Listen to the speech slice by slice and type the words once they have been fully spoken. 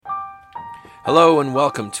Hello and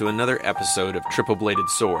welcome to another episode of Triple Bladed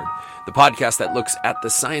Sword, the podcast that looks at the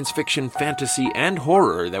science fiction, fantasy, and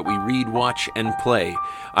horror that we read, watch, and play.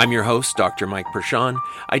 I'm your host, Dr. Mike Pershawn.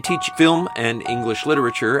 I teach film and English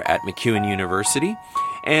literature at MacEwan University,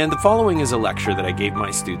 and the following is a lecture that I gave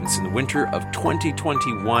my students in the winter of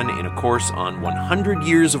 2021 in a course on 100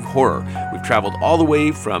 years of horror. We've traveled all the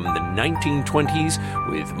way from the 1920s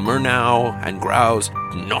with Murnau and Grau's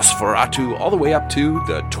Nosferatu all the way up to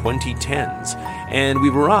the 2010s. And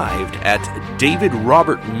we've arrived at David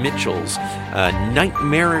Robert Mitchell's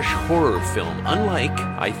nightmarish horror film, unlike,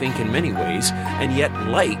 I think in many ways, and yet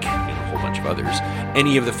like, in a whole bunch of others,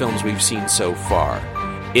 any of the films we've seen so far.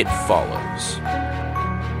 It Follows.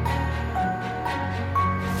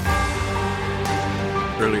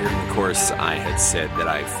 Earlier in the course, I had said that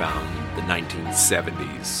I found the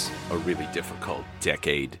 1970s a really difficult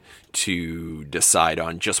decade to decide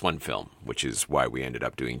on just one film, which is why we ended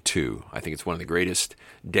up doing two. I think it's one of the greatest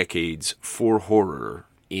decades for horror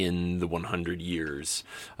in the 100 years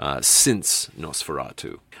since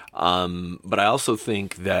Nosferatu. But I also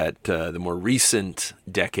think that the more recent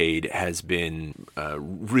decade has been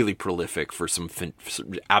really prolific for some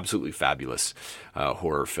absolutely fabulous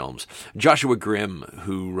horror films. Joshua Grimm,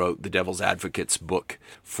 who wrote the Devil's Advocate's book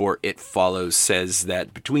for It Follows, says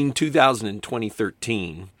that between 2000 and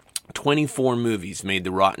 2013, 24 movies made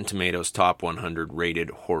the Rotten Tomatoes Top 100 rated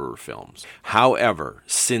horror films. However,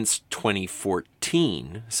 since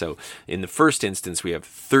 2014, so in the first instance, we have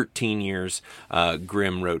 13 years.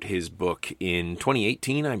 Grimm wrote his book in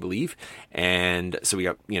 2018, I believe. And so we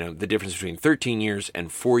got, the difference between 13 years and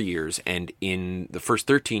 4 years. And in the first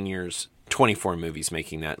 13 years, 24 movies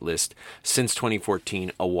making that list. Since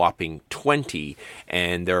 2014, a whopping 20,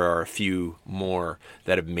 and there are a few more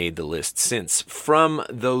that have made the list since. From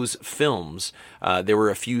those films, there were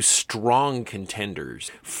a few strong contenders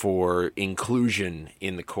for inclusion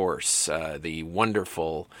in the course. The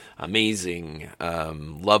wonderful, amazing,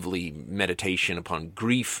 lovely meditation upon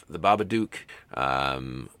grief, The Babadook,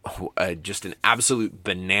 just an absolute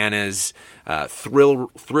bananas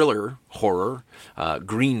thriller horror,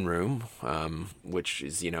 Green Room, which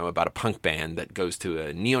is, about a punk band that goes to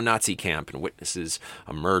a neo-Nazi camp and witnesses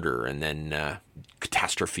a murder, and then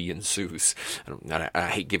catastrophe ensues. I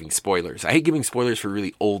hate giving spoilers. I hate giving spoilers for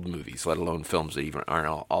really old movies, let alone films that even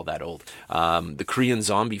aren't all that old. The Korean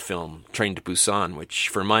zombie film, Train to Busan, which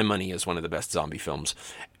for my money is one of the best zombie films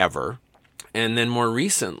ever. And then more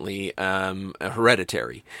recently,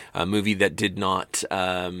 Hereditary, a movie that did not,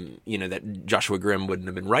 that Joshua Grimm wouldn't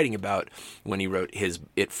have been writing about when he wrote his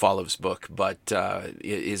It Follows book, but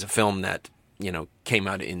is a film that, came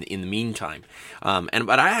out in the meantime.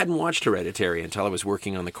 But I hadn't watched Hereditary until I was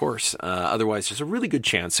working on the course. Otherwise, there's a really good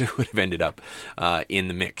chance it would have ended up in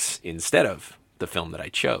the mix instead of the film that I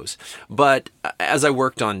chose. But as I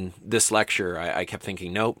worked on this lecture, I kept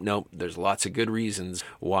thinking, nope, there's lots of good reasons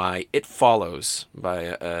why It Follows,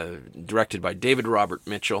 directed by David Robert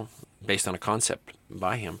Mitchell, based on a concept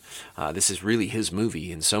by him. This is really his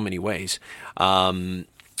movie in so many ways.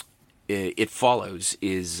 It Follows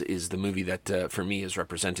is the movie that, for me, is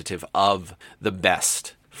representative of the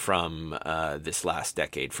best from this last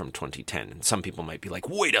decade, from 2010. And some people might be like,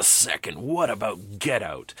 wait a second, what about Get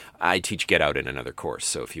Out? I teach Get Out in another course,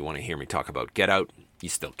 so if you want to hear me talk about Get Out, you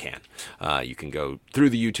still can. You can go through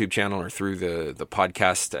the YouTube channel or through the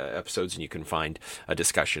podcast episodes, and you can find a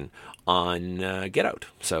discussion on Get Out.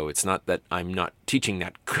 So it's not that I'm not teaching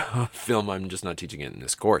that film, I'm just not teaching it in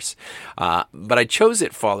this course. But I chose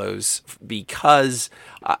It Follows because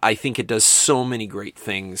I think it does so many great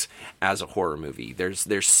things as a horror movie. There's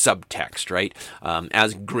subtext, right?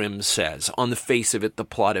 As Grimm says, on the face of it, the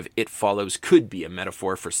plot of It Follows could be a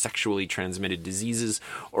metaphor for sexually transmitted diseases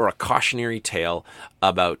or a cautionary tale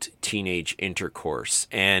about teenage intercourse.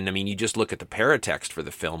 And I mean, you just look at the paratext for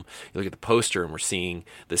the film, you look at the poster, and we're seeing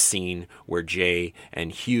the scene where Jay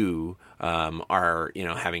and Hugh are,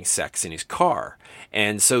 having sex in his car.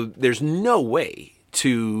 And so there's no way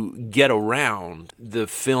to get around the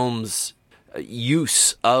film's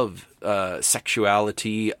use of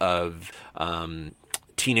sexuality, of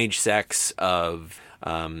teenage sex, of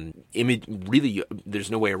really, there's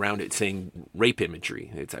no way around it saying rape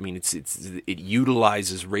imagery. It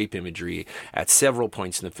utilizes rape imagery at several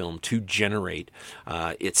points in the film to generate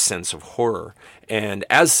its sense of horror, and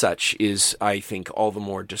as such is, I think, all the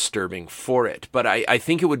more disturbing for it. But I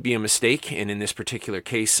think it would be a mistake, and in this particular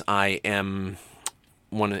case, I am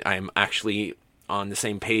actually on the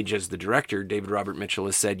same page as the director. David Robert Mitchell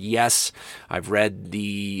has said, yes, I've read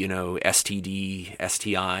the, STD,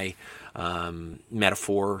 STI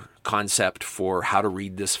metaphor concept for how to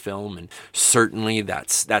read this film, and certainly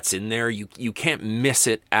that's in there. You can't miss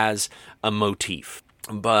it as a motif.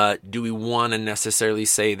 But do we want to necessarily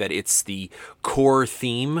say that it's the core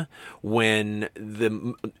theme when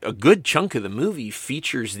a good chunk of the movie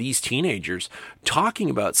features these teenagers talking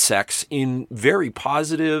about sex in very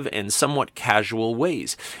positive and somewhat casual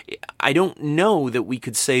ways? I don't know that we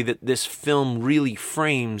could say that this film really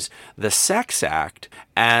frames the sex act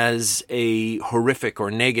as a horrific or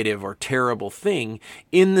negative or terrible thing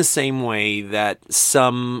in the same way that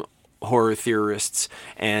some horror theorists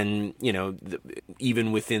and,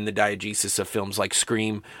 even within the diegesis of films like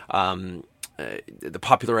Scream, the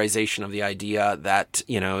popularization of the idea that,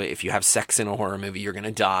 if you have sex in a horror movie, you're going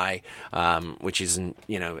to die, which isn't,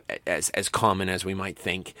 as common as we might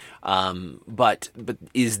think. But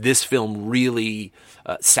is this film really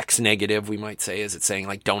sex negative, we might say? Is it saying,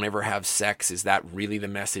 like, don't ever have sex? Is that really the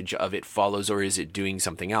message of It Follows, or is it doing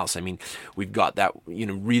something else? I mean, we've got that,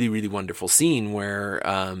 really, really wonderful scene where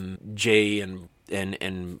Jay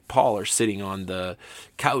and Paul are sitting on the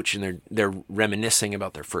couch and they're reminiscing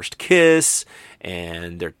about their first kiss,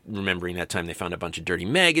 and they're remembering that time they found a bunch of dirty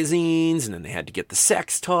magazines, and then they had to get the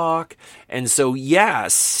sex talk. And so, yeah,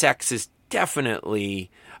 sex is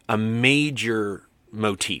definitely a major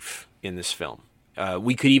motif in this film.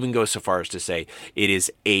 We could even go so far as to say it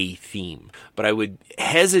is a theme, but I would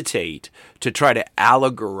hesitate to try to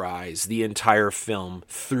allegorize the entire film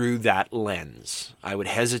through that lens. I would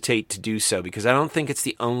hesitate to do so because I don't think it's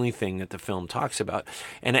the only thing that the film talks about.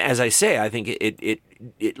 And as I say, I think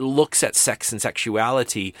it looks at sex and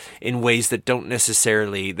sexuality in ways that don't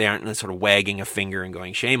necessarily, they aren't sort of wagging a finger and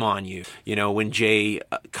going, shame on you. When Jay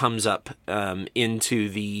comes up into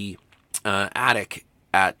the attic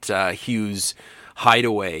at Hugh's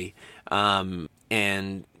hideaway,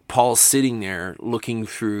 and Paul's sitting there looking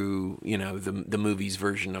through, the movie's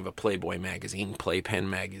version of a Playboy magazine, Playpen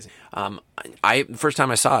magazine. The first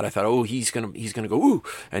time I saw it, I thought, oh, he's gonna go ooh,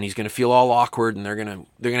 and he's gonna feel all awkward, and they're gonna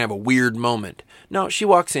have a weird moment. No, she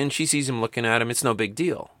walks in, she sees him looking at him. It's no big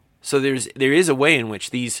deal. So there is a way in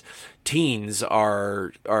which these teens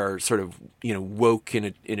are sort of woke in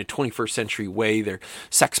a 21st century way. They're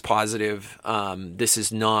sex positive. This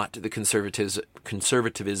is not the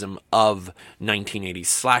conservatism of 1980s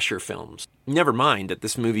slasher films. Never mind that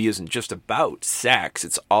this movie isn't just about sex.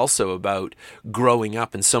 It's also about growing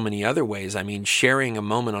up in so many other ways. I mean, sharing a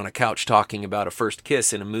moment on a couch talking about a first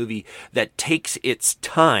kiss in a movie that takes its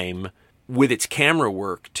time with its camera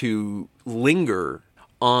work to linger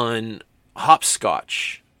on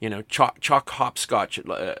hopscotch, chalk hopscotch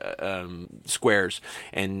squares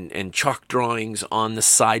and chalk drawings on the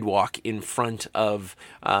sidewalk in front of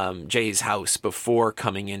Jay's house before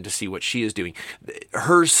coming in to see what she is doing.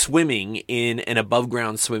 Her swimming in an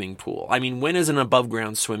above-ground swimming pool. I mean, when is an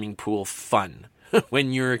above-ground swimming pool fun?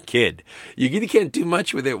 When you're a kid. You really can't do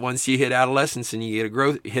much with it once you hit adolescence and you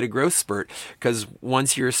hit a growth spurt, because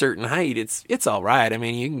once you're a certain height, it's all right. I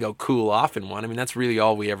mean, you can go cool off in one. I mean, that's really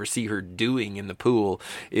all we ever see her doing in the pool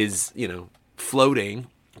is, floating,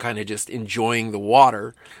 kind of just enjoying the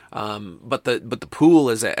water. But the pool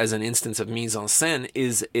as an instance of mise en scène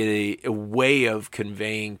is a way of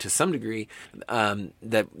conveying to some degree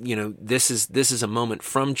that this is a moment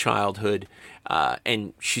from childhood,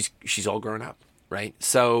 and she's all grown up. Right.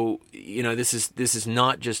 So, this is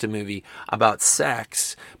not just a movie about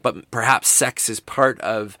sex, but perhaps sex is part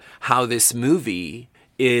of how this movie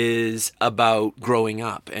is about growing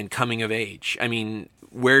up and coming of age. I mean,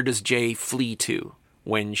 where does Jay flee to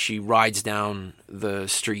when she rides down the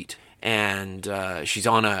street and she's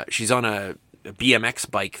on a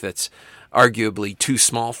BMX bike that's arguably too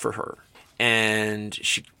small for her, and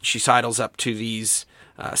she sidles up to the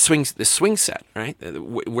swing set, right?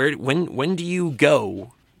 When do you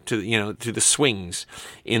go to the swings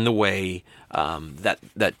in the way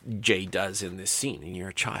that Jay does in this scene, and you're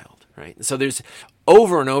a child, right? So there's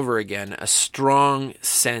over and over again a strong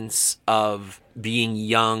sense of being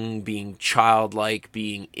young, being childlike,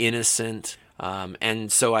 being innocent,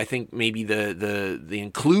 and so I think maybe the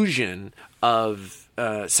inclusion of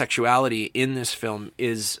sexuality in this film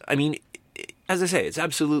is, I mean, as I say, it's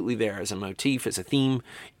absolutely there as a motif, as a theme,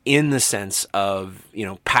 in the sense of,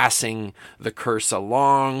 passing the curse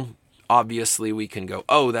along. Obviously, we can go,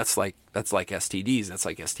 oh, that's like STDs, that's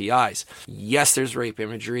like STIs. Yes, there's rape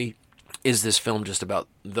imagery. Is this film just about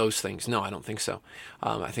those things? No, I don't think so.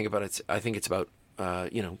 I think it's about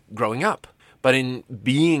growing up. But in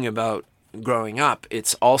being about growing up,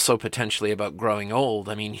 it's also potentially about growing old.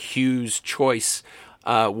 I mean, Hugh's choice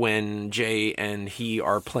when Jay and he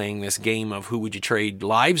are playing this game of who would you trade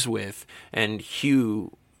lives with, and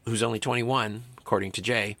Hugh who's only 21, according to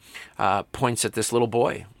Jay, points at this little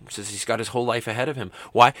boy. Says he's got his whole life ahead of him.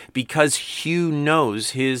 Why? Because Hugh knows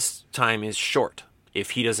his time is short.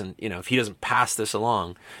 If he doesn't pass this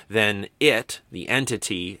along, then it, the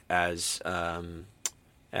entity, as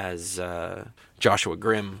Joshua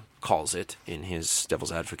Grimm calls it in his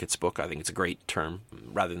Devil's Advocates book. I think it's a great term.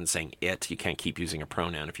 Rather than saying it, you can't keep using a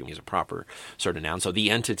pronoun if you use a proper sort of noun. So the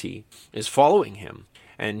entity is following him,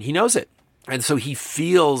 and he knows it. And so he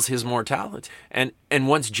feels his mortality. And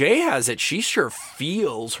once Jay has it, she sure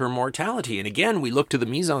feels her mortality. And again, we look to the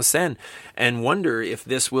mise-en-scène and wonder if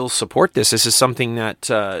this will support this. This is something that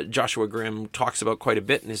Joshua Grimm talks about quite a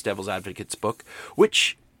bit in his Devil's Advocates book,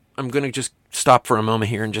 which I'm going to just stop for a moment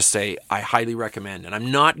here and just say I highly recommend. And I'm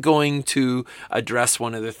not going to address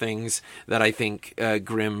one of the things that I think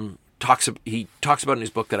Grimm talks about in his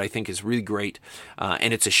book that I think is really great,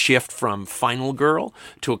 and it's a shift from final girl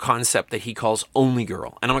to a concept that he calls only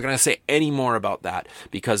girl. And I'm not going to say any more about that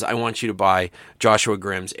because I want you to buy Joshua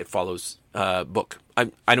Grimm's It Follows book.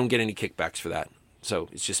 I don't get any kickbacks for that. So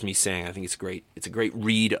it's just me saying I think it's great. It's a great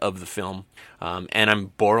read of the film, and I'm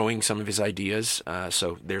borrowing some of his ideas.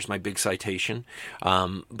 So there's my big citation.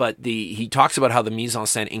 But he talks about how the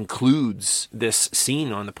mise-en-scène includes this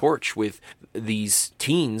scene on the porch with these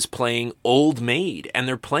teens playing Old Maid, and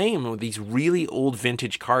they're playing with these really old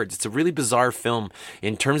vintage cards. It's a really bizarre film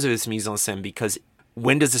in terms of its mise-en-scène because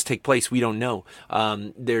when does this take place? We don't know.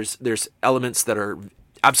 There's elements that are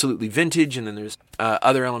absolutely vintage, and then there's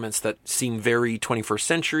other elements that seem very 21st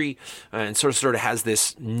century, and sort of has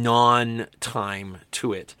this non-time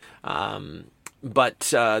to it. But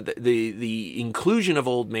the inclusion of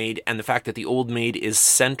Old Maid and the fact that the Old Maid is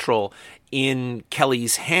central in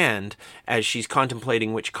Kelly's hand as she's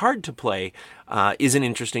contemplating which card to play is an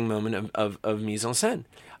interesting moment of mise-en-scène.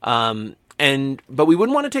 But we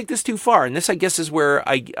wouldn't want to take this too far, and this, I guess, is where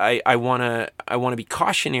I want to be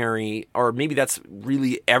cautionary, or maybe that's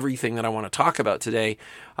really everything that I want to talk about today.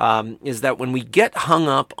 Is that when we get hung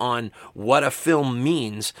up on what a film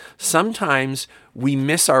means, sometimes we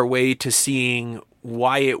miss our way to seeing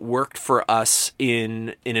why it worked for us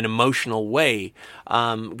in an emotional way,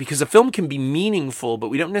 because a film can be meaningful, but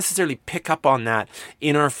we don't necessarily pick up on that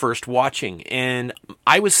in our first watching. And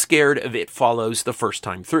I was scared of It Follows the first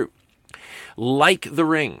time through. Like The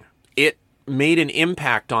Ring, it made an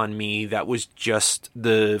impact on me that was just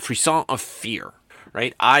the frisson of fear,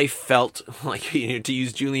 right? I felt like, to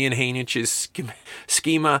use Julian Haynich's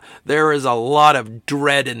schema, there is a lot of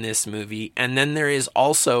dread in this movie, and then there is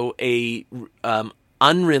also a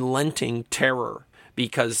unrelenting terror,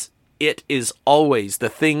 because it is always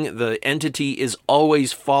the entity is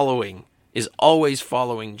always following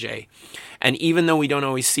Jay. And even though we don't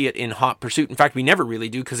always see it in hot pursuit, in fact, we never really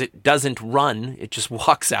do because it doesn't run, it just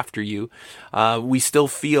walks after you, we still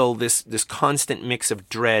feel this constant mix of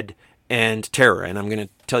dread and terror. And I'm going to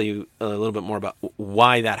tell you a little bit more about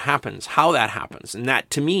why that happens, how that happens. And that,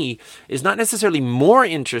 to me, is not necessarily more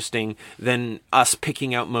interesting than us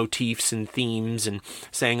picking out motifs and themes and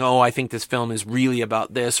saying, oh, I think this film is really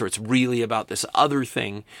about this, or it's really about this other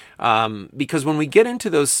thing. Because when we get into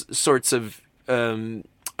those sorts of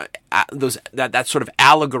that sort of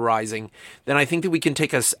allegorizing, then I think that we can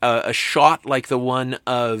take a shot like the one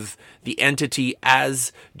of the entity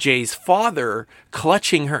as Jay's father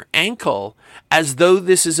clutching her ankle, as though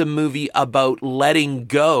this is a movie about letting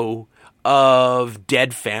go of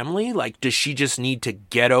dead family. Like, does she just need to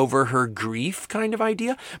get over her grief kind of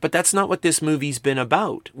idea? But that's not what this movie's been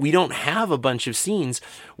about. We don't have a bunch of scenes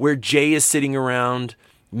where Jay is sitting around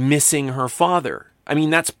missing her father. I mean,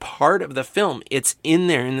 that's part of the film. It's in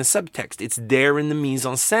there in the subtext. It's there in the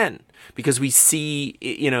mise-en-scène, because we see,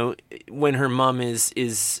 when her mom is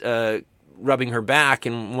rubbing her back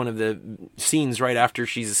in one of the scenes right after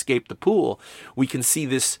she's escaped the pool, we can see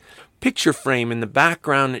this picture frame in the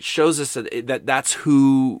background. It shows us that that's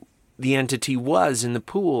who the entity was in the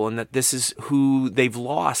pool, and that this is who they've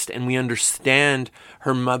lost. And we understand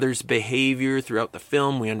her mother's behavior throughout the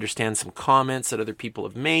film. We understand some comments that other people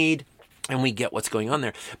have made, and we get what's going on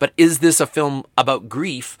there. But is this a film about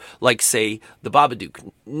grief, like, say, The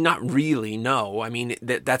Babadook? Not really, no. I mean,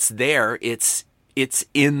 that's there. It's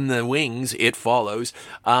in the wings. It follows,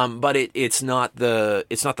 but it's not the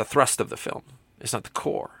thrust of the film. It's not the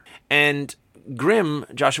core. And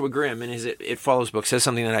Joshua Grimm, in his It Follows book, says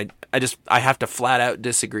something that I have to flat out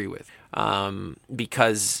disagree with,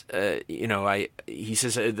 because he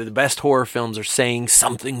says the best horror films are saying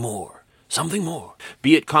something more. Something more.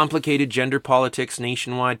 Be it complicated gender politics,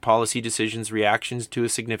 nationwide policy decisions, reactions to a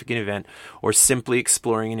significant event, or simply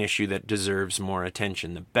exploring an issue that deserves more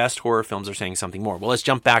attention. The best horror films are saying something more. Well, let's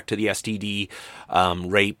jump back to the STD,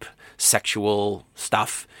 rape, sexual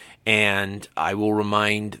stuff. And I will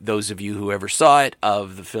remind those of you who ever saw it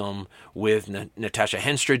of the film with Natasha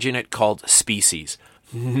Henstridge in it called Species.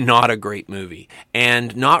 Not a great movie,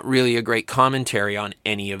 and not really a great commentary on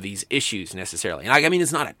any of these issues necessarily. And I mean,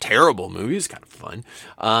 it's not a terrible movie. It's kind of fun,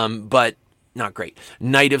 but not great.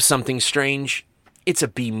 Night of Something Strange, it's a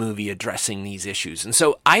B movie addressing these issues. And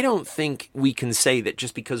so I don't think we can say that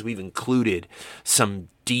just because we've included some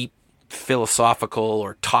deep philosophical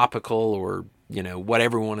or topical or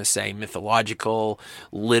whatever we want to say, mythological,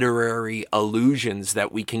 literary allusions, that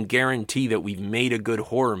we can guarantee that we've made a good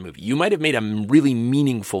horror movie. You might have made a really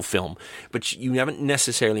meaningful film, but you haven't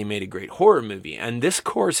necessarily made a great horror movie. And this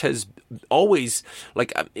course has always,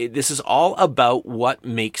 this is all about what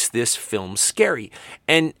makes this film scary.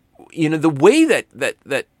 And, the way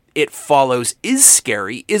that it follows is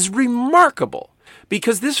scary is remarkable,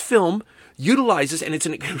 because this film utilizes, and it's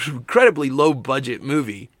an incredibly low-budget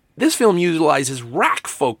movie, this film utilizes rack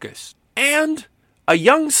focus and a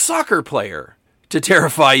young soccer player to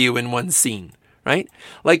terrify you in one scene, right?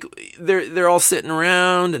 Like they're all sitting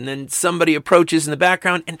around, and then somebody approaches in the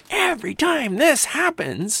background, and every time this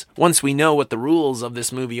happens, once we know what the rules of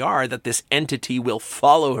this movie are, that this entity will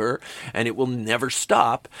follow her and it will never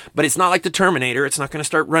stop, but it's not like the Terminator. It's not going to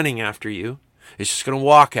start running after you. It's just going to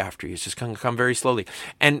walk after you. It's just going to come very slowly.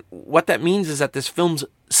 And what that means is that this film's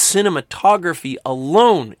cinematography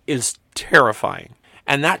alone is terrifying.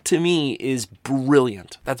 And that, to me, is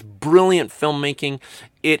brilliant. That's brilliant filmmaking.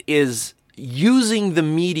 It is using the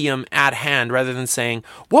medium at hand rather than saying,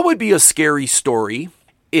 what would be a scary story?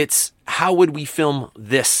 It's, how would we film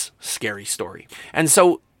this scary story? And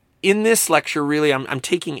so in this lecture, really, I'm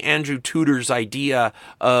taking Andrew Tudor's idea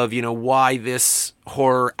of, why this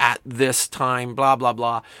horror at this time, blah, blah,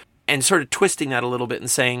 blah, and sort of twisting that a little bit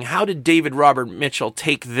and saying, how did David Robert Mitchell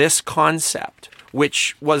take this concept,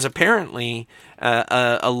 which was apparently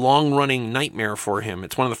a long-running nightmare for him?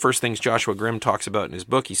 It's one of the first things Joshua Grimm talks about in his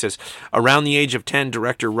book. He says, around the age of 10,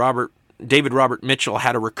 director David Robert Mitchell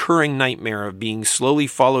had a recurring nightmare of being slowly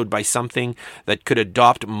followed by something that could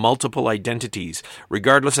adopt multiple identities.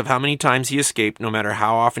 Regardless of how many times he escaped, no matter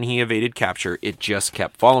how often he evaded capture, it just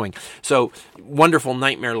kept following. So, wonderful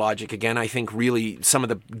nightmare logic. Again, I think really some of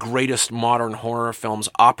the greatest modern horror films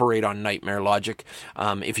operate on nightmare logic.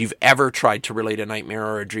 If you've ever tried to relate a nightmare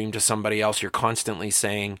or a dream to somebody else, you're constantly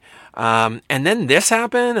saying, and then this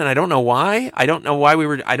happened, and I don't know why. I don't know why we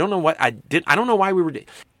were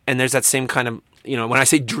And there's that same kind of, when I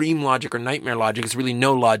say dream logic or nightmare logic, it's really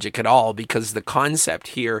no logic at all, because the concept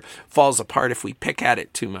here falls apart if we pick at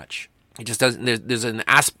it too much. It just doesn't.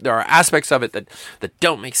 There are aspects of it that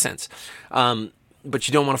don't make sense, but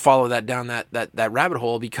you don't want to follow that down that rabbit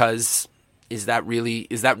hole, because is that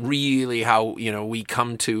really how we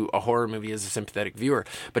come to a horror movie as a sympathetic viewer?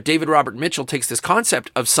 But David Robert Mitchell takes this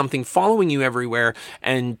concept of something following you everywhere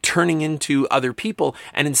and turning into other people,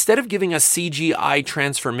 and instead of giving us CGI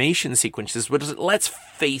transformation sequences, let's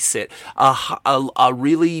face it, a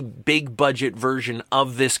really big budget version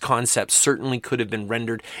of this concept certainly could have been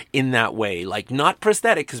rendered in that way, like not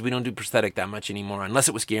prosthetic, because we don't do prosthetic that much anymore, unless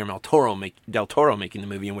it was Guillermo del Toro making the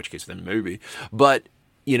movie, in which case then maybe, but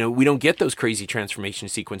we don't get those crazy transformation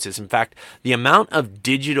sequences. In fact, the amount of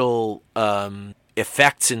digital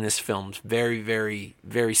effects in this film is very, very,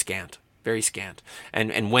 very scant. Very scant.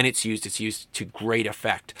 And when it's used to great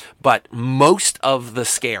effect. But most of the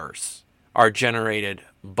scares are generated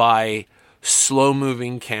by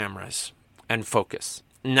slow-moving cameras and focus.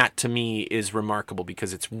 And that, to me, is remarkable,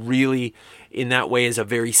 because it's really, in that way, is a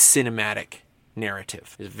very cinematic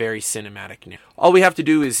narrative. Is very cinematic. All we have to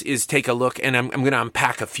do is take a look, and I'm going to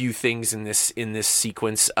unpack a few things in this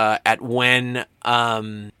sequence at when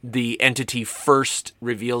the entity first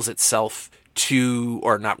reveals itself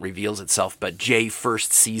or not reveals itself, but Jay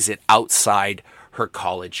first sees it outside her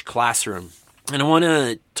college classroom. And I want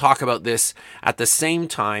to talk about this at the same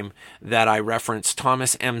time that I reference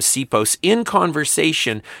Thomas M. Sipos in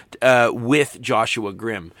conversation with Joshua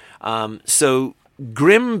Grimm. So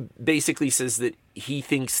Grimm basically says that he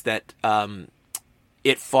thinks that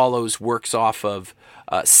It Follows works off of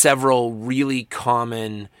several really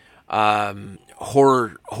common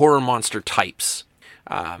horror monster types,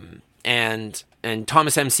 and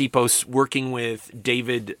Thomas M. Sipos, working with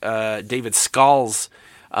David Scull's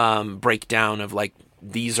breakdown of, like,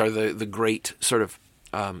 these are the great sort of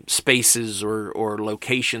spaces or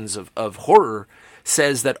locations of horror,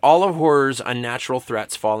 says that all of horror's unnatural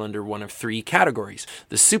threats fall under one of three categories: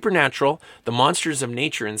 the supernatural, the monsters of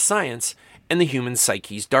nature and science, and the human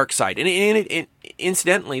psyche's dark side. And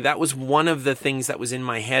incidentally, that was one of the things that was in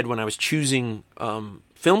my head when I was choosing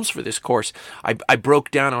films for this course. I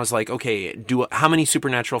broke down, I was like, okay, how many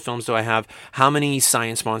supernatural films do I have? How many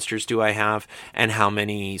science monsters do I have? And how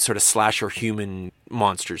many sort of slasher human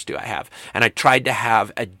monsters do I have? And I tried to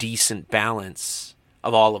have a decent balance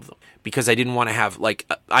of all of them, because I didn't want to have, like,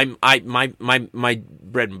 my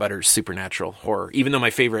bread and butter is supernatural horror, even though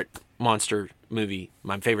my favorite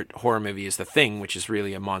my favorite horror movie is The Thing, which is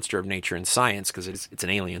really a monster of nature and science because it's an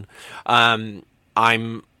alien.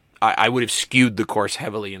 I would have skewed the course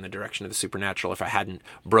heavily in the direction of the supernatural if I hadn't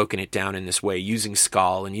broken it down in this way, using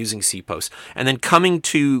Skal and using Sipos. And then coming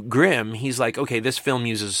to Grimm, he's like, okay, this film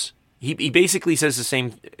uses... He basically says the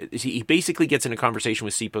same... He basically gets in a conversation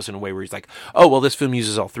with Sipos in a way where he's like, oh, well, this film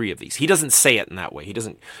uses all three of these. He doesn't say it in that way. He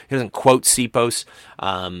doesn't quote Sipos,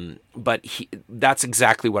 but that's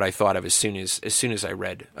exactly what I thought of as soon as I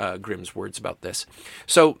read Grimm's words about this.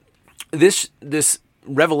 So this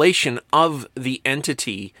revelation of the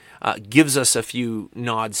entity gives us a few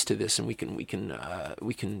nods to this, and we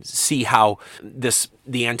can see how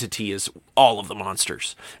the entity is all of the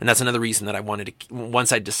monsters. And that's another reason that I wanted to,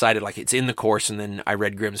 once I decided, like, it's in the course, and then I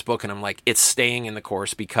read Grimm's book and I'm like, it's staying in the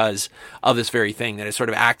course because of this very thing, that it sort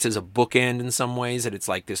of acts as a bookend in some ways, that it's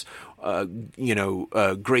like this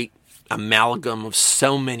great amalgam of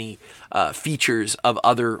so many features of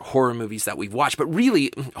other horror movies that we've watched. But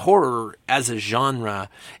really, horror as a genre,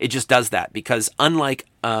 it just does that, because unlike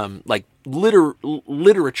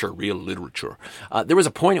literature, real literature, there was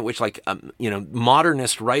a point at which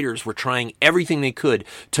modernist writers were trying everything they could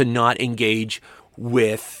to not engage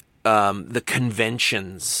with the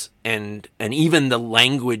conventions and even the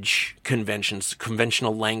language conventions,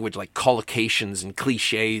 conventional language like collocations and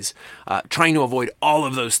cliches, trying to avoid all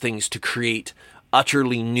of those things to create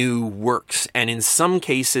utterly new works. And in some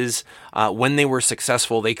cases, when they were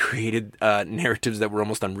successful, they created narratives that were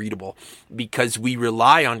almost unreadable, because we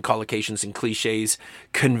rely on collocations and cliches,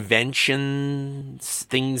 conventions,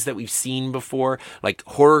 things that we've seen before, like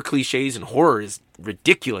horror cliches, and horror is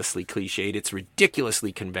ridiculously cliched. It's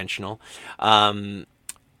ridiculously conventional.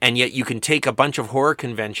 And yet you can take a bunch of horror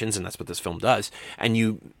conventions, and that's what this film does, and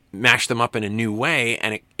you mash them up in a new way,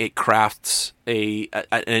 and it crafts a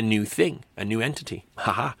new thing, a new entity.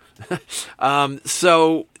 Haha.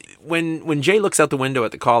 So when Jay looks out the window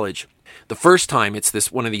at the college, the first time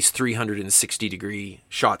it's one of these 360-degree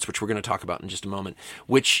shots, which we're going to talk about in just a moment,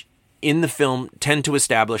 which in the film tend to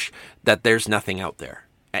establish that there's nothing out there.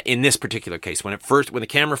 In this particular case, when the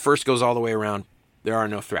camera first goes all the way around, there are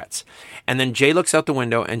no threats. And then Jay looks out the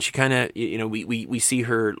window, and she kind of, we see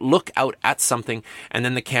her look out at something, and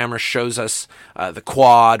then the camera shows us the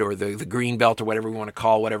quad or the green belt or whatever we want to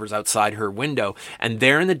call whatever's outside her window. And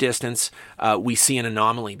there in the distance, we see an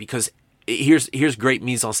anomaly, because here's great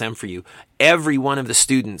mise en scène for you. Every one of the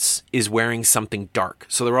students is wearing something dark.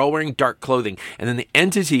 So they're all wearing dark clothing, and then the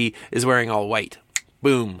entity is wearing all white.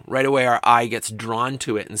 Boom. Right away, our eye gets drawn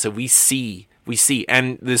to it, and so we see,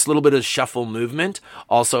 and this little bit of shuffle movement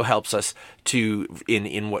also helps us to,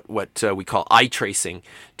 in what we call eye tracing,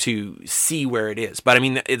 to see where it is. But I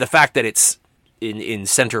mean, the fact that it's in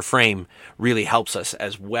center frame really helps us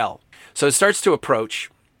as well. So it starts to approach,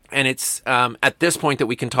 and it's at this point that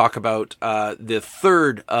we can talk about the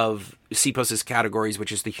third of Sipos' categories,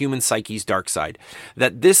 which is the human psyche's dark side.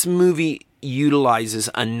 That this movie utilizes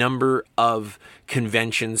a number of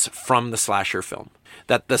conventions from the slasher film.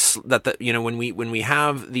 When we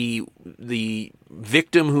have the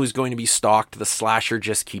victim who is going to be stalked, the slasher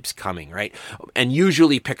just keeps coming, right? And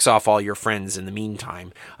usually picks off all your friends in the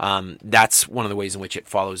meantime. That's one of the ways in which it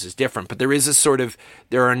follows is different. But there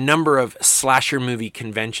are a number of slasher movie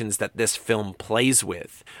conventions that this film plays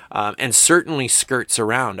with, and certainly skirts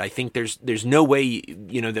around. I think there's no way,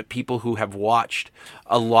 that people who have watched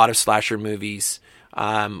a lot of slasher movies,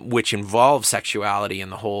 which involve sexuality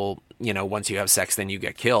and the whole, once you have sex, then you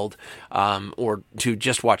get killed, or to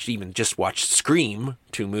just watch Scream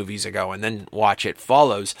 2 movies ago and then watch It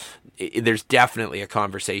Follows, there's definitely a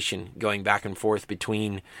conversation going back and forth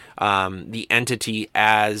between the entity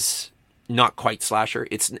as not quite slasher.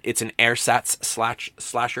 It's an ersatz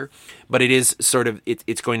slasher, but it is sort of,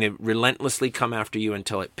 it's going to relentlessly come after you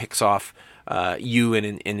until it picks off you,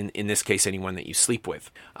 and in this case, anyone that you sleep with.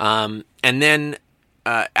 And then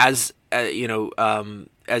as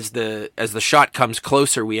the shot comes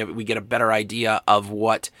closer, we get a better idea of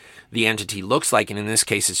what the entity looks like, and in this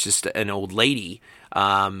case, it's just an old lady.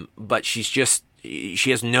 But she's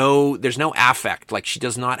there's no affect. Like, she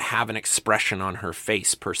does not have an expression on her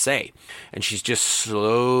face per se. And she's just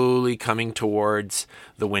slowly coming towards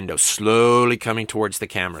the window, slowly coming towards the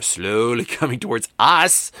camera, slowly coming towards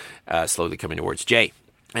us, slowly coming towards Jay.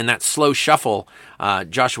 And that slow shuffle,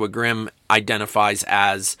 Joshua Grimm identifies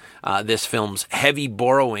as this film's heavy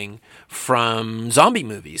borrowing from zombie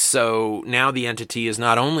movies. So now the entity is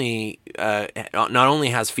not only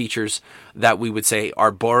has features that we would say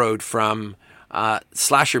are borrowed from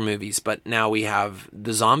slasher movies, but now we have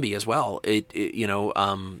the zombie as well.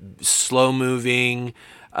 Slow moving.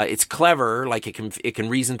 It's clever, like it can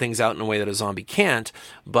reason things out in a way that a zombie can't,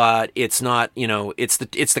 but it's not, it's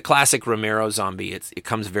the classic Romero zombie. It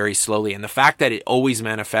comes very slowly, and the fact that it always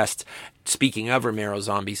manifests, speaking of Romero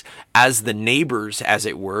zombies, as the neighbors, as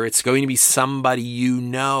it were, it's going to be somebody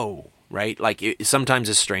right? Like sometimes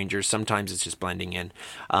it's strangers, sometimes it's just blending in.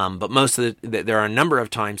 But most of there are a number of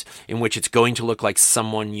times in which it's going to look like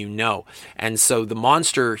someone you know. And so the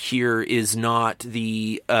monster here is not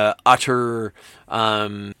the utter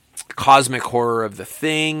cosmic horror of The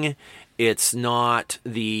Thing. It's not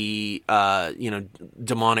the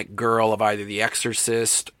demonic girl of either The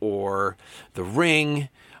Exorcist or The Ring.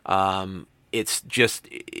 It's just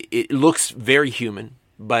it looks very human,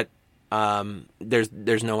 but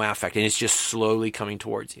there's no affect, and it's just slowly coming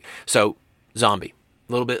towards you. So, zombie,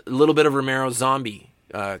 a little bit of Romero's zombie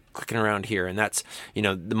clicking around here, and that's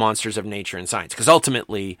the monsters of nature and science, because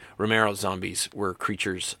ultimately Romero's zombies were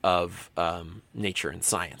creatures of nature and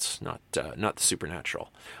science, not the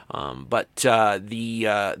supernatural. But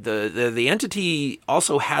the entity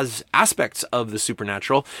also has aspects of the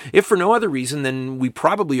supernatural, if for no other reason than we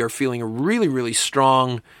probably are feeling a really, really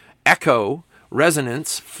strong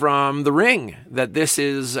resonance from The Ring, that this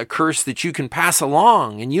is a curse that you can pass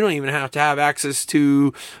along, and you don't even have to have access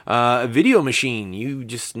to a video machine. You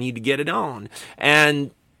just need to get it on.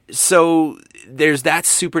 And so there's that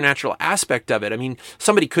supernatural aspect of it. I mean,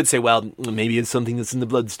 somebody could say, well, maybe it's something that's in the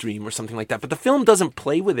bloodstream or something like that, but the film doesn't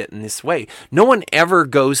play with it in this way. No one ever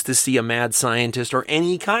goes to see a mad scientist or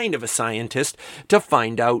any kind of a scientist to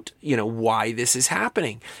find out, why this is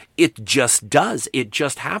happening. It just does. It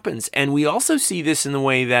just happens. And we also see this in the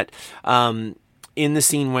way that in the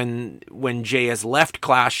scene when Jay has left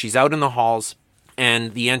class, she's out in the halls,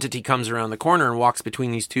 and the entity comes around the corner and walks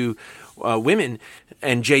between these two women,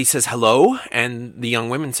 and Jay says hello, and the young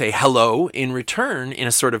women say hello in return in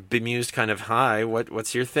a sort of bemused kind of, hi,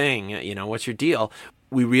 what's your thing? What's your deal?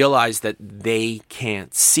 We realize that they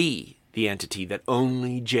can't see the entity, that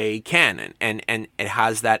only Jay can, and it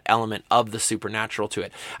has that element of the supernatural to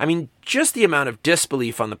it. I mean, just the amount of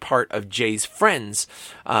disbelief on the part of Jay's friends,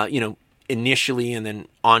 initially and then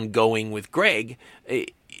ongoing with Greg,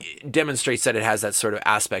 demonstrates that it has that sort of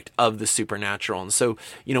aspect of the supernatural. And so,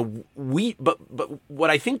 but what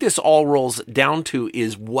I think this all rolls down to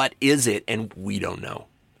is, what is it? And we don't know.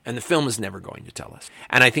 And the film is never going to tell us.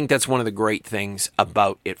 And I think that's one of the great things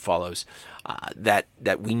about It Follows, that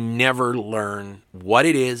we never learn what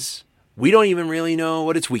it is. We don't even really know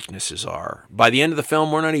what its weaknesses are. By the end of the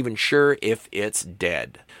film, we're not even sure if it's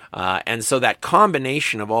dead. And so that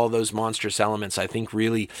combination of all those monstrous elements, I think,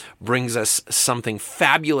 really brings us something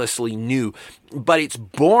fabulously new. But it's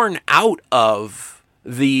born out of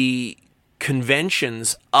the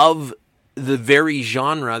conventions of the very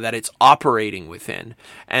genre that it's operating within.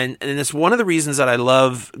 And it's one of the reasons that I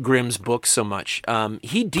love Grimm's book so much.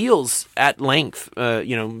 He deals at length,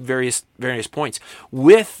 various points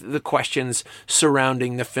with the questions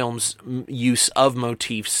surrounding the film's use of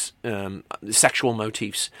motifs, sexual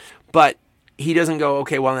motifs. But he doesn't go,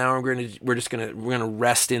 okay, well, now we're gonna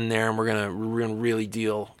rest in there, and we're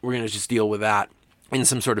gonna just deal with that in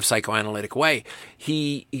some sort of psychoanalytic way.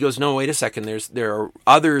 He goes, no, wait a second, there are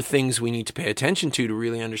other things we need to pay attention to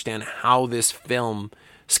really understand how this film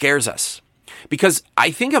scares us. Because I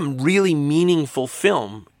think a really meaningful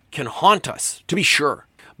film can haunt us, to be sure.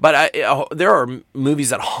 But there are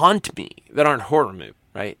movies that haunt me that aren't horror movies,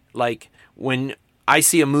 right? Like when I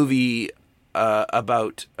see a movie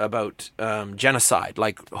about genocide,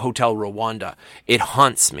 like Hotel Rwanda, it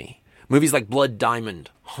haunts me. Movies like Blood Diamond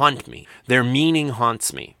haunt me. Their meaning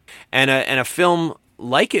haunts me. And a film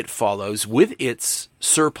like It Follows, with its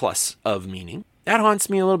surplus of meaning, that haunts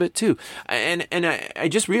me a little bit too. And I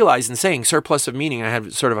just realized, in saying surplus of meaning, I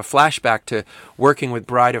had sort of a flashback to working with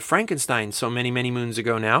Bride of Frankenstein so many, many moons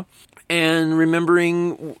ago now. And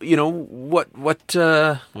remembering, what I'm going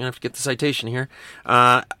to have to get the citation here,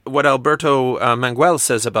 what Alberto Manguel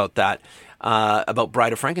says about that. about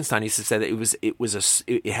Bride of Frankenstein. He said that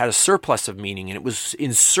it had a surplus of meaning, and it was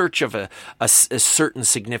in search of a certain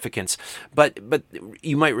significance. But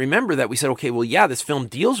you might remember that we said, okay, well, yeah, this film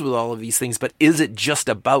deals with all of these things, but is it just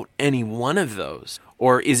about any one of those?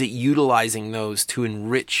 Or is it utilizing those to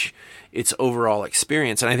enrich its overall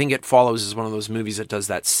experience? And I think It Follows is one of those movies that does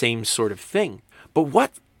that same sort of thing. But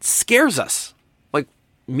what scares us? Like,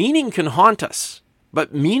 meaning can haunt us,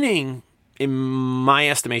 but meaning, in my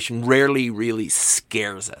estimation, rarely really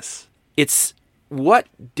scares us. It's what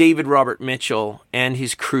David Robert Mitchell and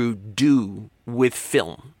his crew do with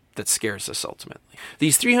film that scares us ultimately.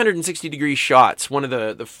 These 360-degree shots, one of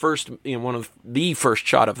the first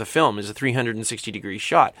shot of the film is a 360-degree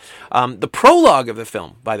shot. The prologue of the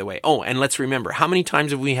film, by the way. Oh, and let's remember, how many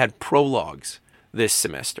times have we had prologues this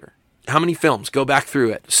semester? How many films? Go back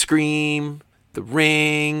through it. Scream, The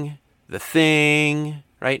Ring, The Thing,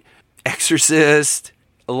 right? Exorcist.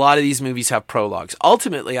 A lot of these movies have prologues.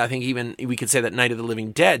 Ultimately, I think even we could say that Night of the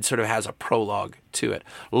Living Dead sort of has a prologue to it.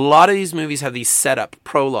 A lot of these movies have these setup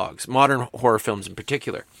prologues, modern horror films in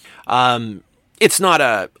particular. It's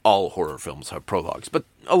not all horror films have prologues, but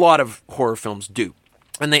a lot of horror films do.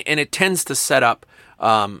 And it tends to set up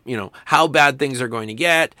how bad things are going to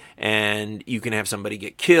get, and you can have somebody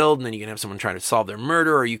get killed, and then you can have someone trying to solve their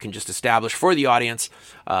murder, or you can just establish for the audience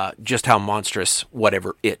just how monstrous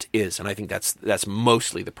whatever it is. And I think that's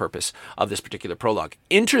mostly the purpose of this particular prologue.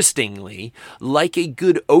 Interestingly, like a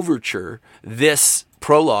good overture, this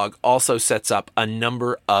prologue also sets up a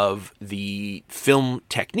number of the film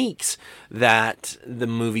techniques that the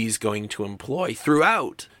movie is going to employ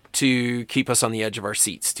throughout to keep us on the edge of our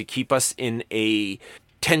seats, to keep us in a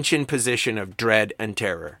tension position of dread and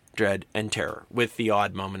terror, with the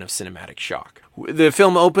odd moment of cinematic shock. The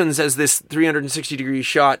film opens as this 360-degree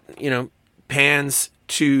shot, pans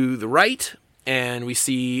to the right, and we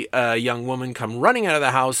see a young woman come running out of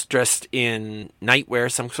the house dressed in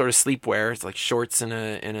nightwear, some sort of sleepwear. It's like shorts and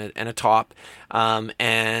a top,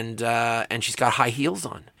 and she's got high heels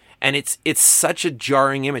on. And it's such a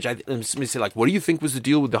jarring image. Let me say, what do you think was the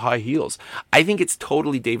deal with the high heels? I think it's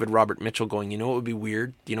totally David Robert Mitchell going, what would be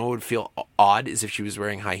weird? What would feel odd is if she was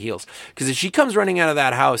wearing high heels. Because if she comes running out of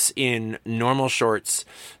that house in normal shorts,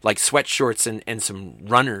 like sweat shorts and some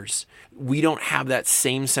runners, we don't have that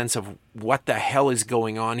same sense of what the hell is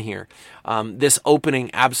going on here. This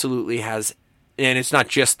opening absolutely has... And it's not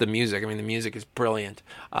just the music. I mean, the music is brilliant.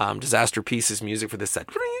 Disaster Pieces music for this, that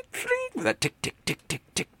tick, tick, tick, tick,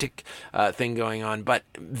 tick, tick thing going on. But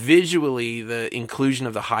visually, the inclusion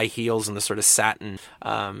of the high heels and the sort of satin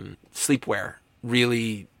sleepwear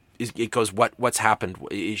really... It goes, what's happened?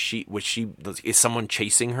 Is someone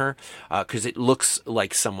chasing her? Because it looks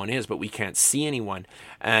like someone is, but we can't see anyone.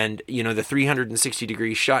 And, the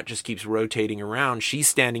 360-degree shot just keeps rotating around. She's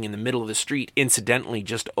standing in the middle of the street, incidentally,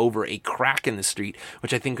 just over a crack in the street,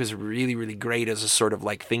 which I think was really, really great as a sort of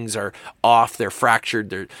things are off, they're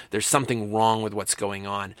fractured, there's something wrong with what's going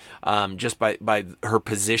on. Just by her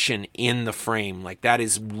position in the frame, that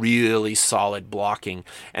is really solid blocking.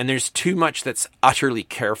 And there's too much that's utterly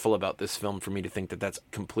careful about this film for me to think that that's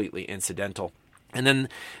completely incidental. And then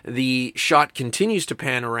the shot continues to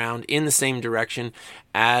pan around in the same direction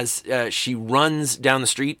as she runs down the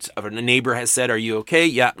street. A neighbor has said, "Are you okay?"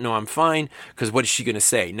 "Yeah, no, I'm fine." Because what is she going to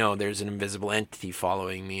say? "No, there's an invisible entity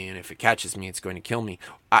following me, and if it catches me, it's going to kill me."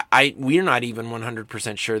 We're not even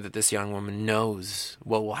 100% sure that this young woman knows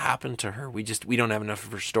what will happen to her. We don't have enough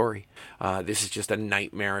of her story. This is just a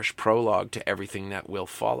nightmarish prologue to everything that will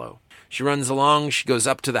follow. She runs along. She goes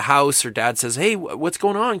up to the house. Her dad says, "Hey, what's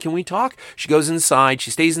going on? Can we talk?" She goes inside.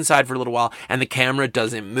 She stays inside for a little while, and the camera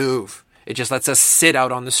doesn't move. It just lets us sit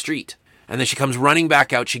out on the street. And then she comes running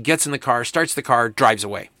back out. She gets in the car, starts the car, drives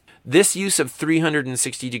away. This use of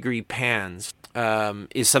 360-degree pans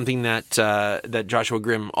is something that Joshua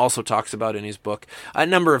Grimm also talks about in his book. A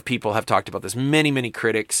number of people have talked about this. Many, many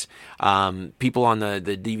critics, people on the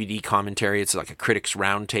DVD commentary, it's like a critics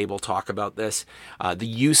roundtable, talk about this. The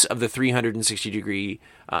use of the 360-degree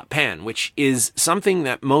pan, which is something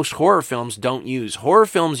that most horror films don't use. Horror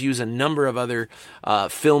films use a number of other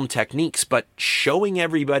film techniques, but showing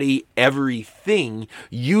everybody everything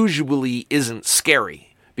usually isn't scary,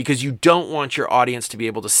 because you don't want your audience to be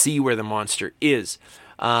able to see where the monster is.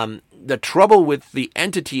 The trouble with the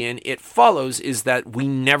entity in It Follows is that we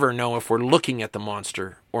never know if we're looking at the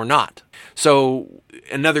monster or not. So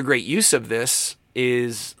another great use of this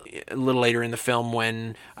is a little later in the film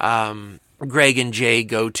when Greg and Jay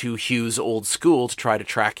go to Hugh's old school to try to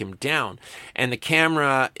track him down. And the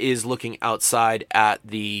camera is looking outside at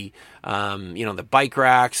the, the bike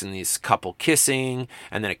racks and this couple kissing.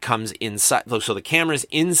 And then it comes inside. So the camera's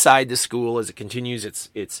inside the school as it continues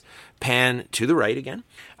its pan to the right again.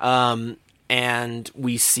 And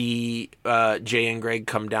we see Jay and Greg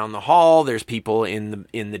come down the hall. There's people in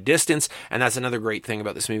the distance, and that's another great thing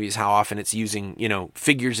about this movie is how often it's using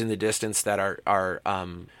figures in the distance that are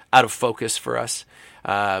out of focus for us.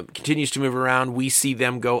 Continues to move around. We see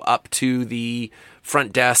them go up to the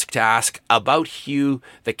front desk to ask about Hugh.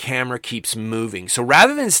 The camera keeps moving. So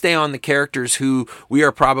rather than stay on the characters who we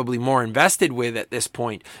are probably more invested with at this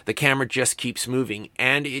point, the camera just keeps moving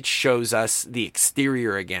and it shows us the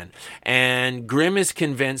exterior again. And Grimm is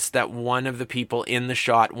convinced that one of the people in the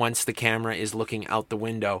shot, once the camera is looking out the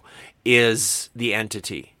window, is the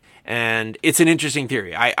entity. And it's an interesting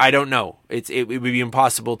theory. I don't know. It would be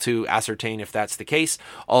impossible to ascertain if that's the case,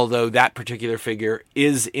 although that particular figure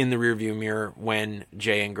is in the rearview mirror when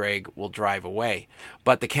Jay and Greg will drive away.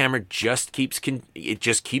 But the camera just keeps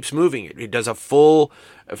moving. It does a full,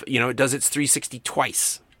 it does its 360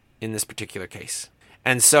 twice in this particular case.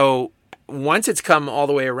 And so once it's come all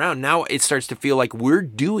the way around, now it starts to feel like we're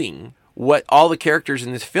doing what all the characters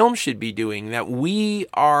in this film should be doing, that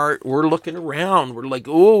we're looking around. We're like,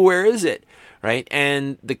 oh, where is it? Right?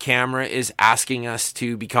 And the camera is asking us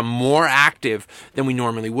to become more active than we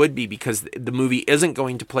normally would be, because the movie isn't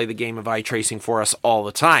going to play the game of eye tracing for us all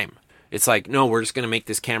the time. It's like, no, we're just going to make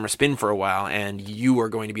this camera spin for a while, and you are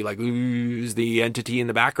going to be like, ooh, is the entity in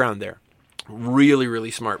the background there? Really,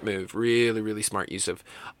 really smart move. Really, really smart use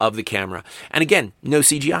of the camera. And again, no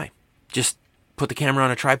CGI. Just put the camera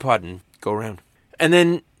on a tripod and go around. And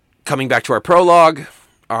then coming back to our prologue,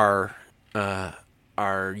 our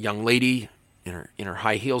young lady in her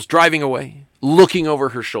high heels driving away, looking over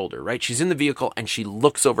her shoulder, right? She's in the vehicle and she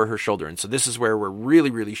looks over her shoulder. And so this is where we're really,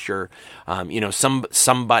 really sure,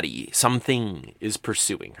 something is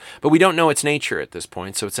pursuing, but we don't know its nature at this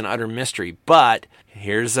point. So it's an utter mystery, but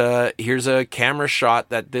here's a camera shot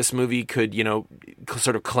that this movie could,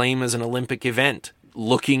 sort of claim as an Olympic event.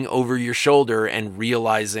 Looking over your shoulder and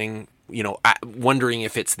realizing, wondering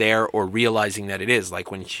if it's there or realizing that it is.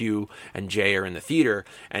 Like when Hugh and Jay are in the theater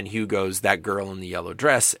and Hugh goes, that girl in the yellow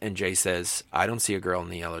dress. And Jay says, I don't see a girl in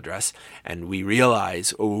the yellow dress. And we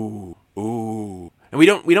realize, ooh. And we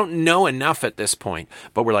don't know enough at this point,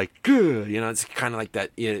 but we're like, good. It's kind of like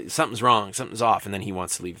that. Something's wrong. Something's off. And then he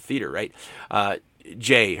wants to leave the theater, right?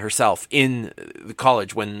 Jay herself in the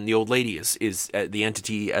college when the old lady is the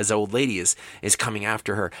entity as old lady is coming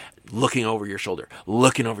after her, looking over your shoulder.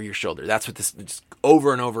 That's what this just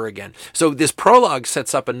over and over again. So this prologue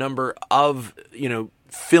sets up a number of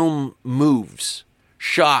film moves,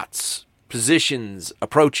 shots, positions,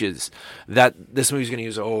 approaches that this movie's going to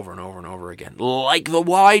use over and over and over again, like the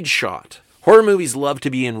wide shot. Horror movies love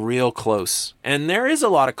to be in real close, and there is a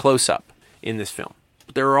lot of close up in this film.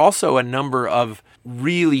 But there are also a number of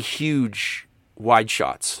really huge wide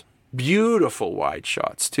shots, beautiful wide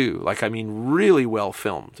shots too. Really well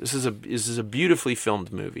filmed. This is a beautifully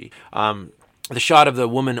filmed movie. The shot of the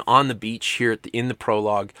woman on the beach here in the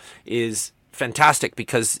prologue is fantastic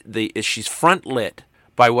because she's front lit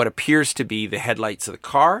by what appears to be the headlights of the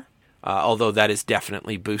car, although that is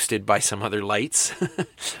definitely boosted by some other lights.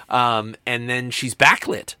 And then she's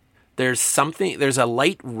backlit. There's a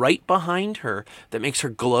light right behind her that makes her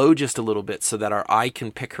glow just a little bit so that our eye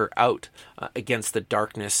can pick her out against the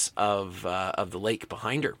darkness of the lake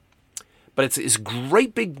behind her. But it's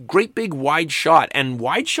great big wide shot, and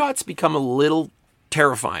wide shots become a little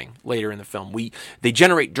terrifying later in the film. They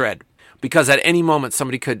generate dread because at any moment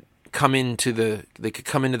somebody could come into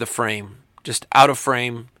the frame, just out of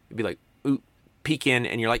frame. You'd be like, ooh, peek in,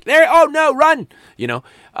 and you're like, there, oh no, run,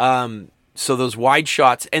 So those wide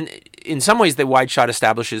shots, and in some ways the wide shot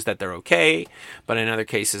establishes that they're okay, but in other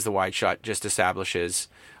cases the wide shot just establishes,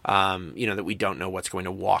 that we don't know what's going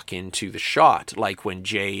to walk into the shot, like when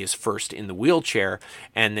Jay is first in the wheelchair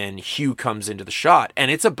and then Hugh comes into the shot. And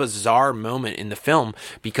it's a bizarre moment in the film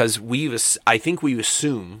because I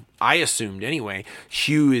assumed anyway,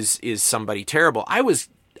 Hugh is somebody terrible. I was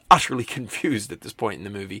utterly confused at this point in the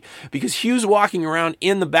movie because Hugh's walking around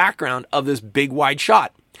in the background of this big wide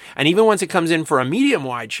shot. And even once it comes in for a medium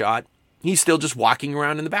wide shot, he's still just walking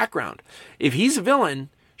around in the background. If he's a villain,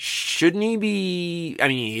 shouldn't he be... I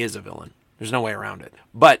mean, he is a villain. There's no way around it.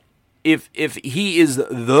 But if he is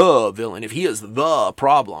the villain, if he is the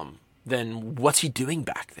problem, then what's he doing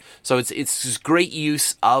back there? So it's this great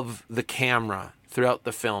use of the camera throughout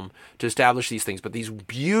the film to establish these things, but these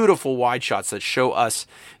beautiful wide shots that show us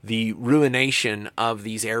the ruination of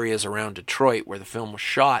these areas around Detroit where the film was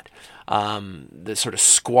shot, the sort of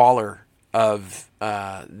squalor of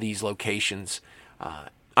these locations,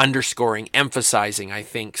 underscoring, emphasizing, I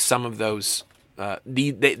think, some of those, that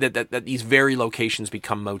these very locations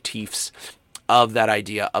become motifs of that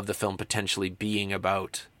idea of the film potentially being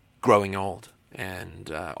about growing old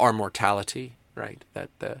and our mortality. Right,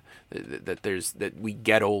 that we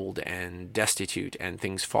get old and destitute and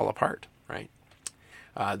things fall apart. Right,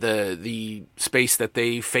 the space that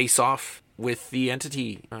they face off with the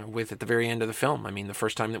entity with at the very end of the film. I mean, the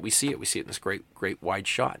first time that we see it in this great wide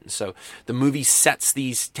shot. And so the movie sets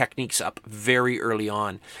these techniques up very early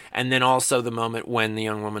on, and then also the moment when the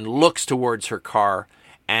young woman looks towards her car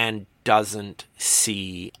and doesn't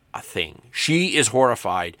see a thing. She is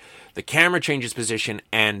horrified. The camera changes position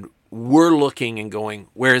and we're looking and going,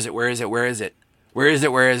 where is it? Where is it? Where is it? Where is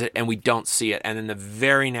it? Where is it? And we don't see it. And then the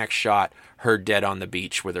very next shot, her dead on the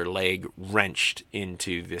beach with her leg wrenched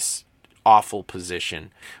into this awful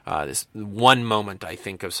position. This one moment, I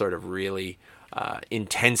think, of sort of really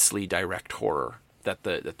intensely direct horror that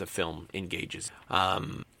the film engages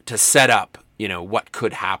to set up, what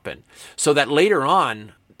could happen. So that later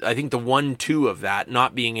on, I think the 1-2 of that,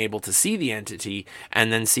 not being able to see the entity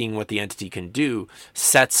and then seeing what the entity can do,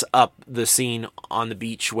 sets up the scene on the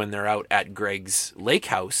beach when they're out at Greg's lake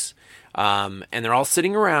house. And they're all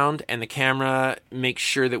sitting around, and the camera makes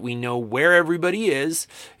sure that we know where everybody is.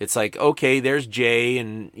 It's like, okay, there's Jay,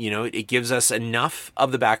 and it gives us enough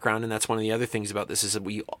of the background. And that's one of the other things about this is that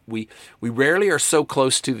we rarely are so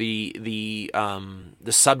close to the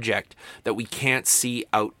subject that we can't see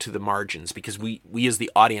out to the margins, because we as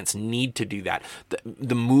the audience need to do that.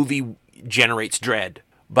 The movie generates dread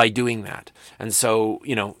by doing that. And so,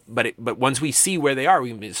 but once we see where they are,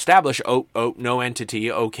 we establish, oh, no entity.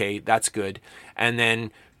 Okay, that's good. And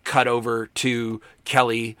then cut over to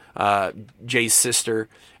Kelly, Jay's sister,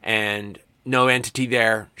 and no entity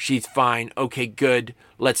there. She's fine. Okay, good.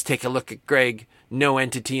 Let's take a look at Greg. No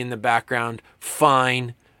entity in the background.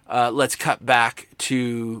 Fine. Let's cut back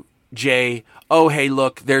to Jay. Oh, hey,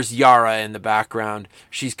 look, there's Yara in the background.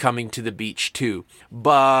 She's coming to the beach too.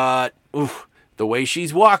 But, the way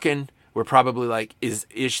she's walking, we're probably like,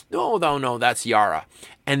 no, that's Yara.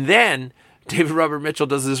 And then David Robert Mitchell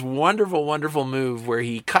does this wonderful, wonderful move where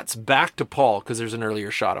he cuts back to Paul, because there's an earlier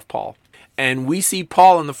shot of Paul. And we see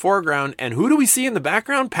Paul in the foreground, and who do we see in the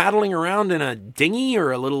background paddling around in a dinghy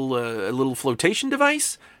or a little flotation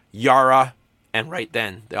device? Yara. And right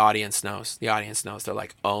then, the audience knows. They're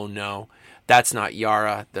like, oh no, that's not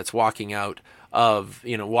Yara that's walking out of,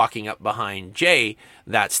 walking up behind Jay.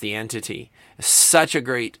 That's the entity. Such a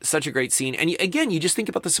great scene. And again, you just think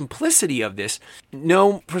about the simplicity of this.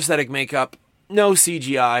 No prosthetic makeup, no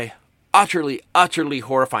CGI, utterly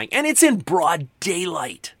horrifying. And it's in broad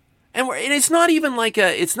daylight. And it's not even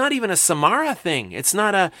a Samara thing. It's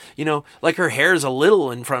not a, like her hair's a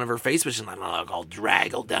little in front of her face, but she's not all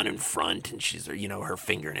draggled down in front, and she's, her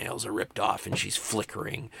fingernails are ripped off and she's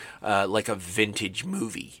flickering like a vintage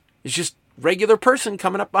movie. It's just regular person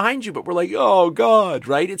coming up behind you, but we're like, oh God,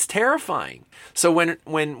 right? It's terrifying. So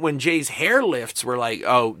when Jay's hair lifts, we're like,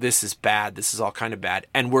 oh, this is bad. This is all kind of bad.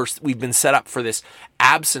 And we've been set up for this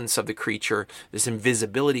absence of the creature, this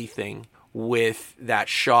invisibility thing, with that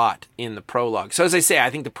shot in the prologue. So as I say, I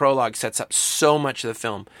think the prologue sets up so much of the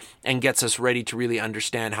film and gets us ready to really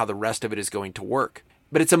understand how the rest of it is going to work.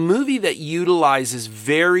 But it's a movie that utilizes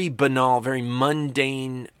very banal, very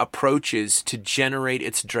mundane approaches to generate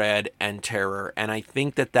its dread and terror. And I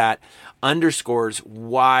think that underscores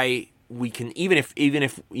why we can, even if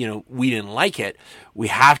we didn't like it, we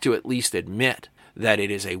have to at least admit that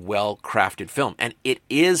it is a well-crafted film. And it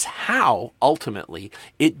is how, ultimately,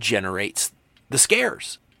 it generates the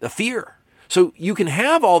scares, the fear. So you can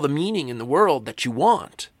have all the meaning in the world that you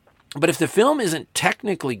want, but if the film isn't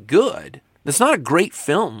technically good, it's not a great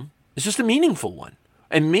film. It's just a meaningful one.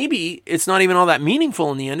 And maybe it's not even all that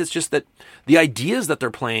meaningful in the end. It's just that the ideas that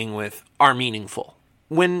they're playing with are meaningful.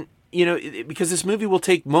 Because this movie will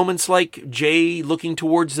take moments like Jay looking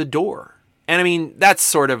towards the door. And I mean,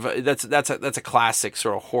 that's a classic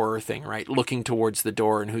sort of horror thing, right? Looking towards the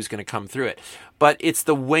door and who's going to come through it. But it's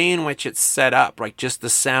the way in which it's set up, right? Just the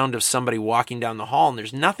sound of somebody walking down the hall, and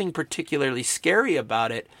there's nothing particularly scary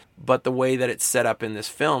about it, but the way that it's set up in this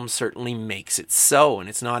film certainly makes it so. And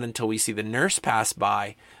it's not until we see the nurse pass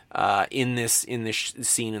by in this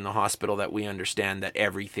scene in the hospital that we understand that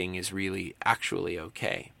everything is really actually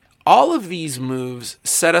okay. All of these moves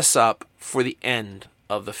set us up for the end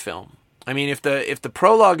of the film. I mean, if the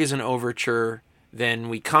prologue is an overture then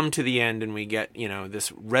we come to the end and we get,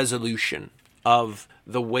 this resolution of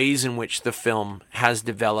the ways in which the film has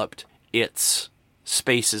developed its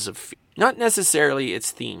spaces of fear. Not necessarily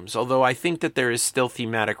its themes, although I think that there is still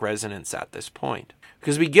thematic resonance at this point.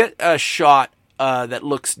 Because we get a shot that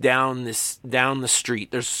looks down the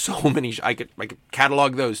street. There's so many. I could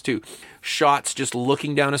catalog those too. Shots just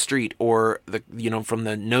looking down a street, or from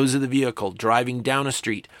the nose of the vehicle driving down a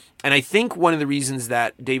street. And I think one of the reasons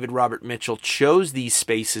that David Robert Mitchell chose these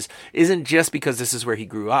spaces isn't just because this is where he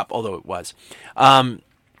grew up, although it was,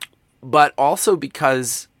 but also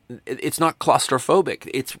because it's not claustrophobic.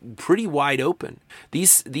 It's pretty wide open.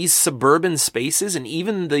 These suburban spaces, and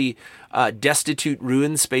even the destitute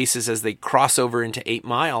ruin spaces as they cross over into 8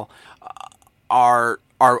 Mile, are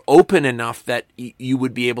open enough that you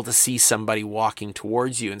would be able to see somebody walking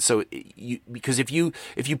towards you. And so, because if you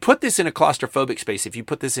put this in a claustrophobic space, if you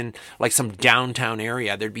put this in like some downtown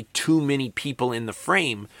area, there'd be too many people in the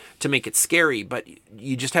frame to make it scary. But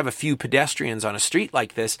you just have a few pedestrians on a street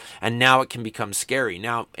like this, and now it can become scary.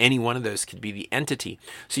 Now any one of those could be the entity.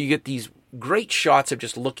 So you get these great shots of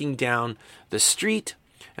just looking down the street,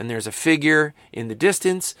 and there's a figure in the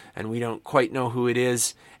distance, and we don't quite know who it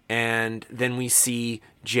is. And then we see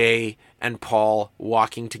Jay and Paul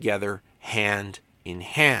walking together hand in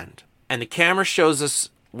hand. And the camera shows us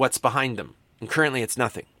what's behind them. And currently it's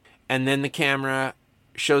nothing. And then the camera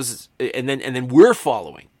shows, and then we're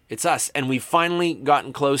following. It's us. And we've finally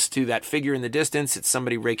gotten close to that figure in the distance. It's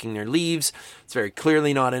somebody raking their leaves. It's very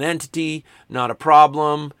clearly not an entity, not a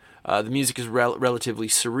problem. The music is relatively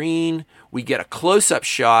serene. We get a close-up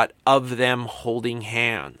shot of them holding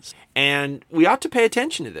hands. And we ought to pay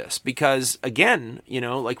attention to this because, again,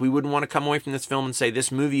 we wouldn't want to come away from this film and say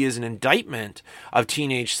this movie is an indictment of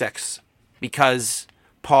teenage sex because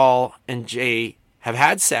Paul and Jay have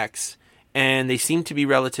had sex and they seem to be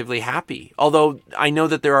relatively happy. Although I know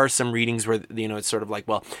that there are some readings where, it's sort of like,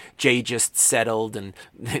 well, Jay just settled, and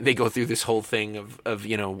they go through this whole thing of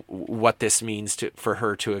what this means for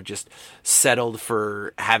her to have just settled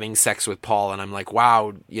for having sex with Paul. And I'm like,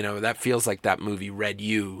 wow, that feels like that movie read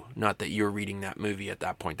you, not that you're reading that movie at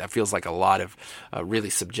that point. That feels like a lot of really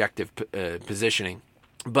subjective positioning.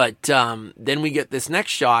 But then we get this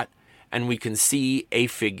next shot, and we can see a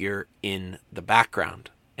figure in the background.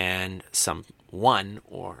 And someone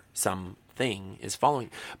or something is following.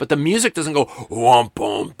 But the music doesn't go whomp,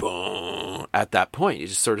 bum, bum at that point. It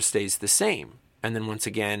just sort of stays the same. And then once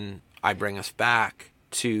again, I bring us back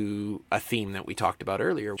to a theme that we talked about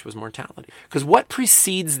earlier, which was mortality. Because what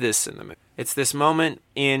precedes this in the movie? It's this moment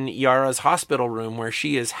in Yara's hospital room where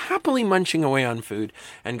she is happily munching away on food.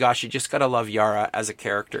 And gosh, you just gotta love Yara as a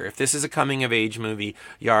character. If this is a coming-of-age movie,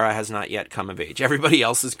 Yara has not yet come of age. Everybody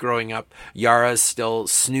else is growing up. Yara is still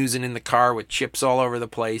snoozing in the car with chips all over the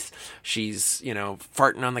place. She's,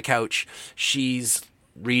 farting on the couch. She's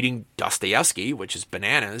reading Dostoevsky, which is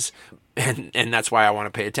bananas. And that's why I want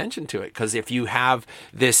to pay attention to it. Because if you have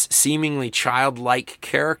this seemingly childlike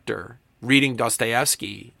character reading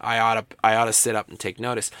Dostoevsky, I ought to sit up and take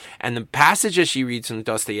notice. And the passage that she reads from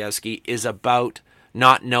Dostoevsky is about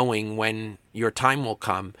not knowing when your time will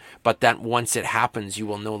come, but that once it happens, you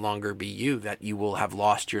will no longer be you, that you will have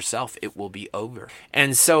lost yourself. It will be over.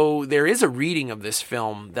 And so there is a reading of this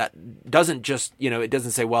film that doesn't just, it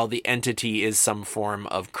doesn't say, well, the entity is some form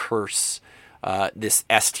of curse, this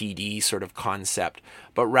STD sort of concept,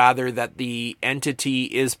 but rather that the entity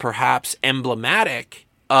is perhaps emblematic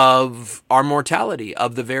of our mortality,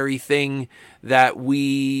 of the very thing that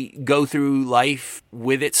we go through life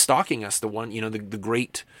with it stalking us, the one, the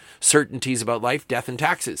great certainties about life, death, and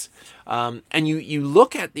taxes. And you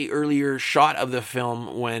look at the earlier shot of the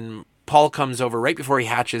film when Paul comes over right before he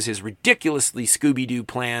hatches his ridiculously Scooby-Doo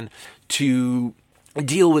plan to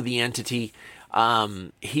deal with the entity.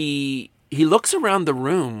 He looks around the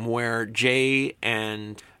room where Jay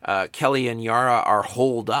and Kelly and Yara are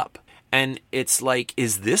holed up. And it's like,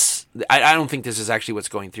 is this... I don't think this is actually what's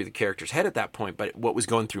going through the character's head at that point, but what was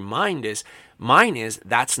going through mine is,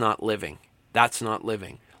 that's not living. That's not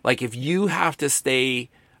living. Like, if you have to stay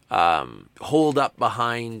holed up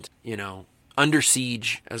behind, under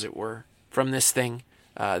siege, as it were, from this thing,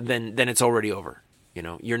 then it's already over.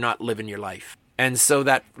 You're not living your life. And so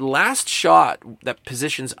that last shot that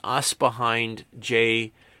positions us behind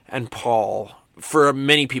Jay and Paul... For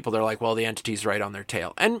many people, they're like, well, the entity's right on their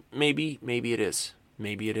tail. And maybe it is.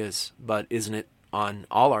 Maybe it is. But isn't it on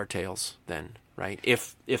all our tails then, right?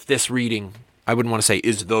 If this reading, I wouldn't want to say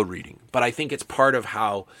is the reading, but I think it's part of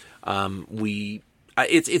how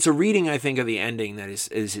it's a reading, I think, of the ending that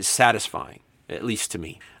is satisfying, at least to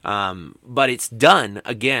me. But it's done,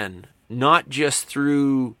 again, not just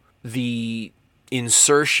through the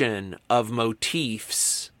insertion of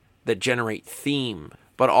motifs that generate theme,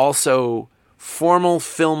 but also formal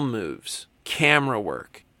film moves, camera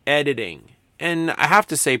work, editing, and I have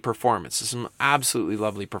to say performance. There's some absolutely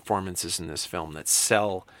lovely performances in this film that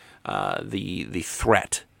sell the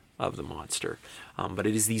threat of the monster. But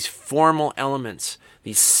it is these formal elements,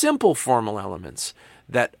 these simple formal elements,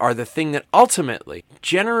 that are the thing that ultimately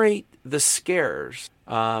generate the scares,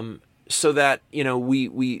 so that, you know,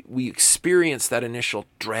 we experience that initial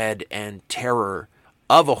dread and terror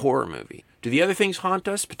of a horror movie. Do the other things haunt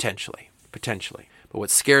us? Potentially. But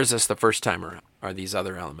what scares us the first time around are these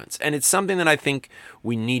other elements. And it's something that I think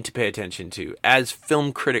we need to pay attention to as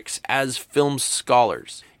film critics, as film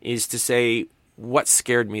scholars, is to say, what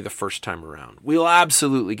scared me the first time around? We'll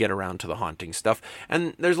absolutely get around to the haunting stuff.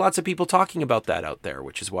 And there's lots of people talking about that out there,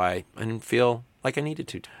 which is why I didn't feel like I needed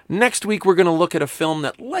to. Next week, we're going to look at a film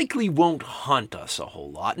that likely won't haunt us a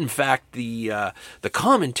whole lot. In fact, the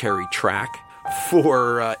commentary track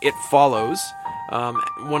for It Follows,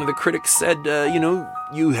 one of the critics said,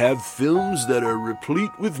 you have films that are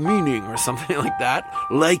replete with meaning or something like that,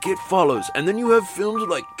 like It Follows. And then you have films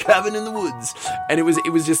like Cabin in the Woods. And it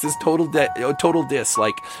was just this total diss,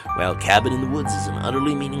 like, well, Cabin in the Woods is an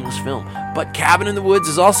utterly meaningless film. But Cabin in the Woods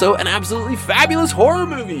is also an absolutely fabulous horror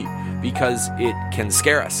movie because it can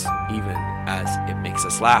scare us even as it makes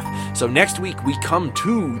us laugh. So next week we come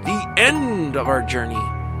to the end of our journey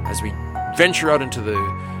as we venture out into the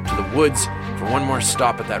woods for one more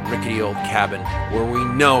stop at that rickety old cabin where we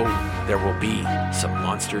know there will be some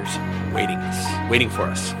monsters waiting for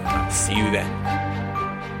us. See you then.